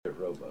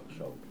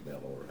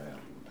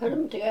put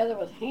them together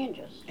with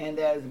hinges. And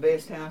that was the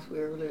best house we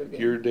ever lived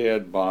in. Your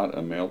dad bought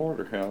a mail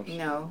order house?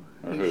 No,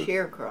 Or he who?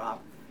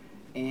 sharecropped.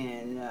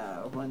 And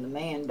when the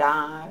man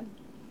died,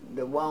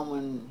 the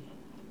woman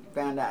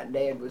found out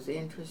Dad was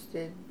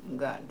interested and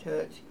got in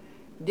touch.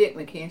 Dick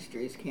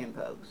McKinstry's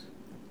kinfolks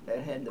that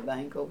had the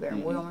bank over there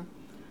in Wilmer.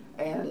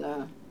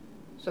 And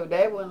so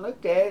Dad went and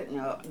looked at it, and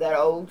that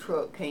old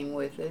truck came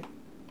with it.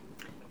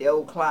 The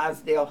old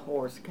Clydesdale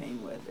horse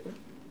came with it.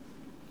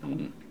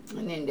 Mm-hmm.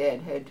 And then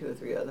Dad had 2 or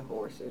 3 other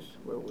horses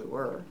where we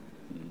were.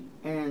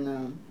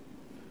 And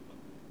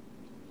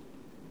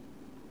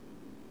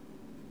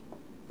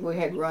we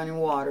had running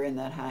water in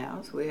that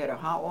house. We had a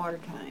hot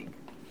water tank.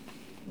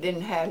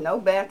 Didn't have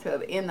no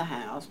bathtub in the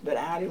house, but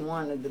out in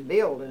one of the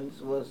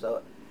buildings was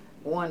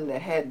one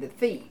that had the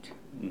feet.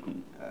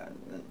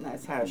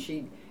 That's how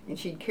she'd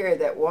carry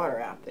that water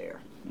out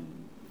there.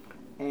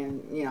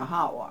 And,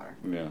 hot water.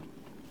 Yeah.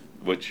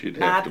 Which you'd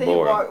Now, have to I think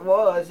boil.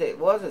 what it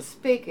was a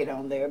spigot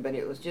on there, but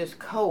it was just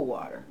cold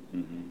water.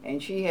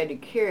 And she had to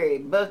carry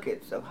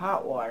buckets of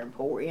hot water and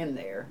pour in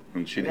there.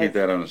 And she'd heat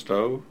that on the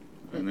stove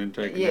and then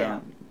take it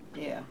out?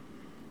 Yeah.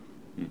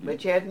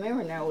 But you have to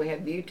remember now we have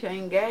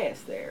butane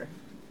gas there,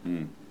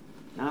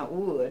 not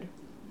wood.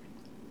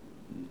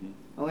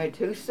 We had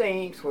 2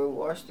 sinks where we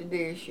washed the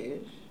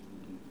dishes.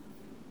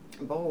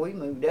 Boy, we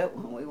moved up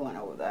when we went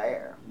over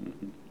there.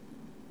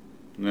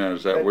 Now,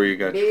 is that where you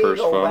got your first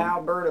Big old phone?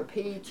 Alberta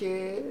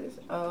peaches.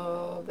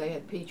 Oh, they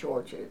had peach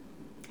orchard.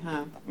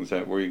 Huh? Is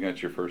that where you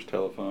got your first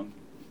telephone?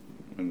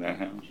 In that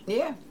house?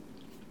 Yeah.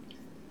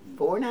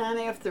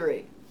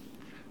 49F3.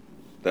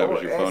 That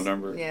was your phone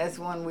number? Yeah, that's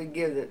one we'd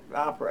give the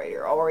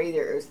operator. Or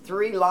either it was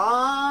 3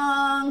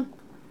 long,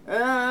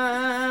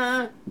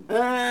 and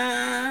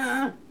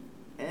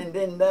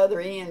then the other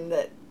end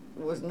that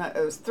was not,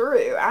 it was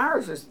 3.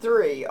 Ours was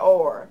 3,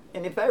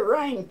 and if it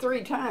rang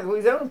 3 times, we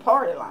was on the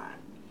party line.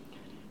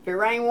 If it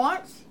rang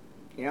once,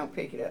 you don't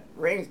pick it up.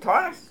 Rings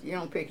twice, you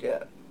don't pick it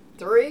up.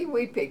 3,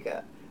 we pick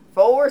up.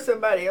 4,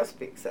 somebody else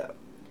picks up.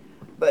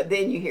 But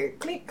then you hear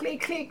click,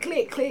 click, click,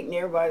 click, click, and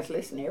everybody's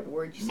listening to every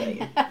word you're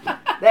saying.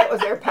 That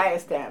was their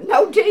pastime.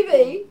 No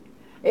TV.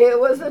 It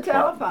was the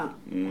telephone.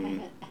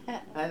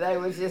 And they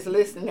was just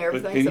listening to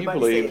everything But can you somebody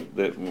believe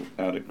said.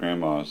 that out at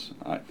Grandma's,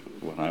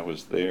 when I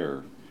was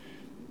there,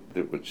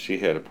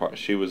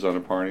 she was on a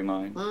party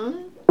line?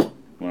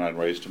 When I'd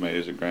raise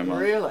tomatoes at Grandma's?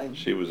 Really?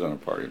 She was on a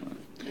party line.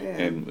 Yeah.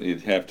 And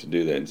you'd have to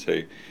do that and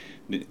say,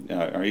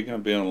 are you going to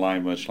be on the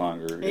line much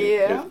longer?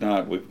 Yeah. If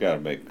not, we've got to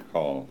make a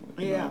call.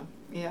 you Yeah. know.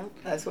 Yeah,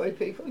 that's what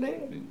people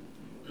did.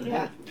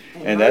 Yeah.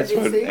 And that's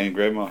what. Emergency. And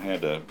Grandma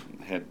had the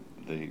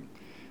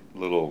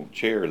little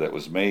chair that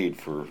was made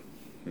for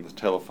the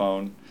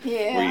telephone,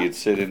 Yeah. where you'd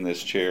sit in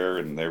this chair,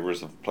 and there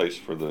was a place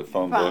for the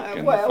phone book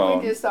and the Well, phone.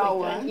 we just saw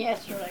Like that one.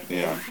 yesterday.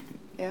 Yeah.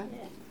 Yeah.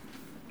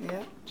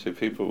 Yeah. So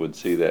people would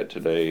see that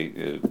today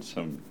at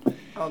some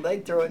Oh,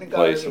 they'd throw it in the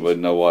place garbage. and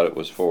wouldn't know what it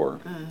was for.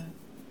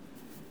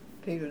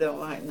 People don't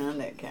like none of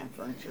that kind of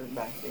furniture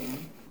back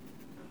then.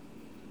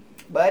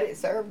 But it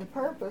served a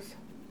purpose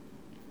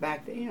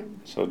back then.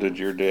 So did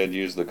your dad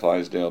use the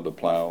Clydesdale to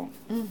plow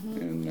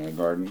in the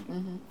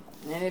garden?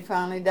 And it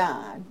finally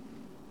died.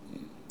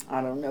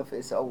 I don't know if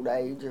it's old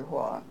age or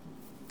what.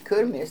 Could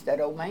have missed that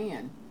old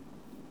man.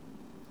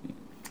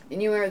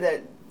 And you remember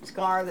that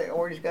scar that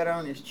Orty's got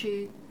on his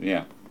cheek?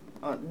 Yeah.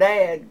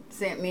 Dad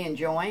sent me and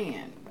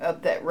Joanne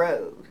up that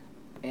road.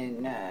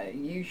 And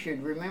you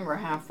should remember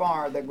how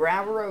far the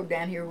gravel road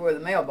down here where the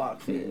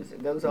mailbox is.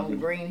 It goes on the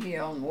Green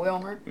Hill in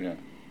Wilmer. Yeah.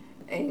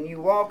 And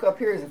you walk up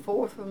here is a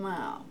 1/4 of a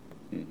mile.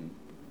 And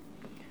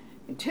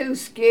 2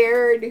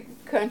 scared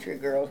country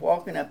girls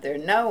walking up there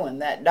knowing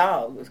that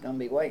dog was going to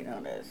be waiting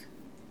on us.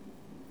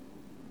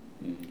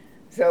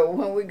 So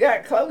when we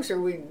got closer,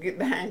 we'd get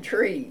behind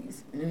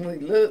trees and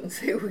we'd look and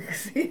see if we could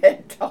see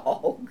that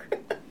dog.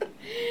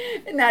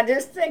 And now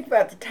just think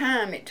about the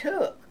time it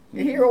took.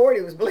 And here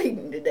Orty was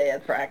bleeding to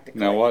death practically.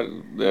 Now what?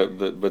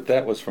 But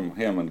that was from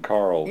him and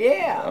Carl.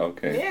 Yeah.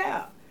 Okay.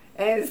 Yeah.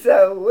 And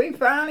so we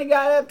finally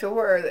got up to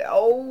where the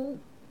old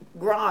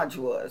garage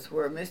was,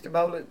 where Mr.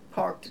 Bowlett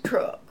parked the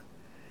truck.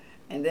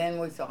 And then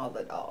we saw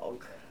the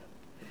dog.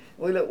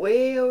 We looked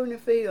way over in the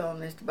field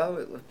and Mr.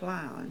 Bowlett was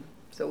plowing.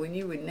 So we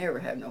knew we'd never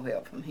have no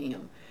help from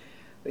him.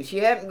 But she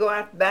happened to go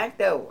out the back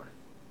door.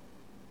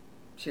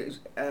 She was,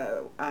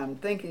 I'm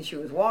thinking she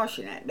was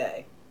washing that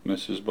day.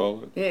 Mrs.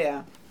 Bullock?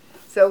 Yeah.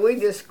 So we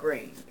just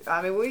screamed.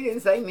 I mean, we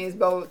didn't say Miss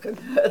Bullock or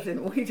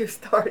nothing. We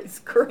just started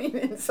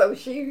screaming so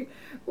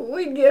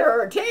we'd get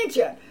her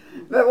attention.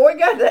 But we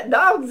got that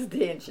dog's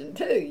attention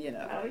too, you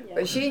know. Oh, yeah.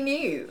 But she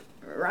knew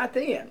right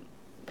then.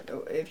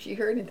 If she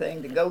heard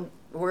anything to go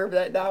wherever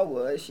that dog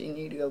was, she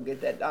knew to go get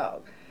that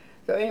dog.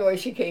 So anyway,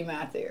 she came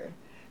out there.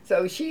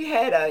 So she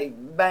had a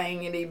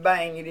bangity,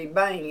 bangity,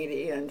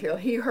 bangity until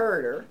he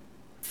heard her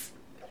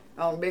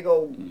on a big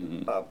old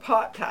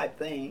pot type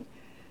thing.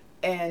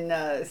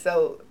 And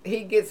so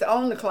he gets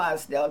on the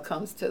Clydesdale,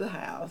 comes to the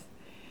house,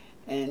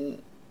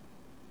 and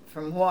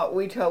from what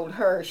we told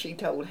her, she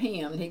told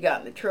him. He got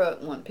in the truck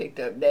and went and picked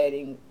up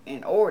Daddy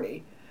and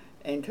Orty,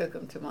 and took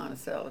him to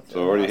Monticello.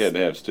 So already had to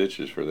have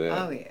stitches for that.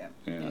 Oh yeah,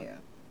 Yeah. yeah.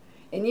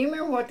 And you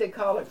remember what they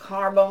call a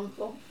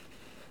carbuncle?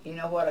 You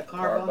know what a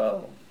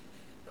carbuncle?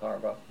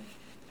 Carbuncle.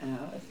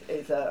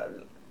 It's a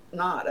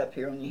knot up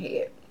here on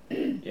your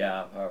head.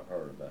 Yeah, I've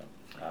heard about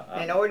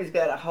it. And Artie's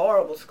got a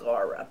horrible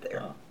scar right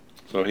there. Oh.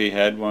 So he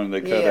had one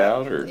they cut yeah,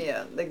 out, or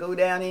yeah, they go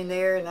down in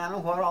there, and I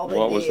don't know what all they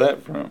what did. was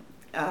that from?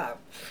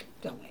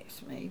 Don't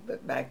ask me,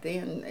 but back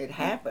then it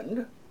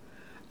happened,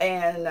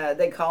 and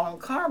they call them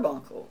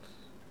carbuncles.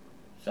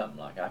 Something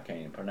like I can't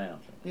even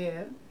pronounce it.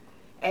 Yeah,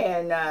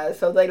 and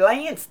so they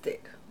lanced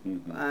it,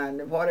 Mhm.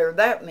 and whatever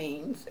that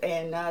means,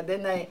 and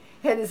then they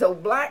had this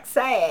old black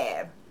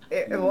salve.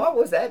 Mm. What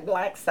was that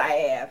black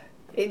salve?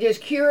 It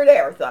just cured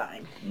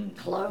everything.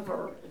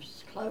 Clover,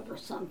 clover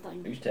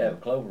something. We used to have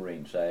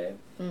cloverine salve.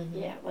 Mm-hmm.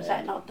 Yeah, was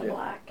that not the Yeah.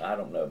 black? I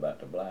don't know about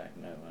the black,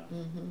 no.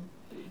 Mm-hmm.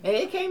 And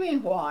it came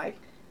in white,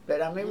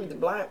 but I remember the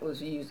black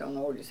was used on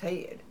Artie's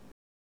head.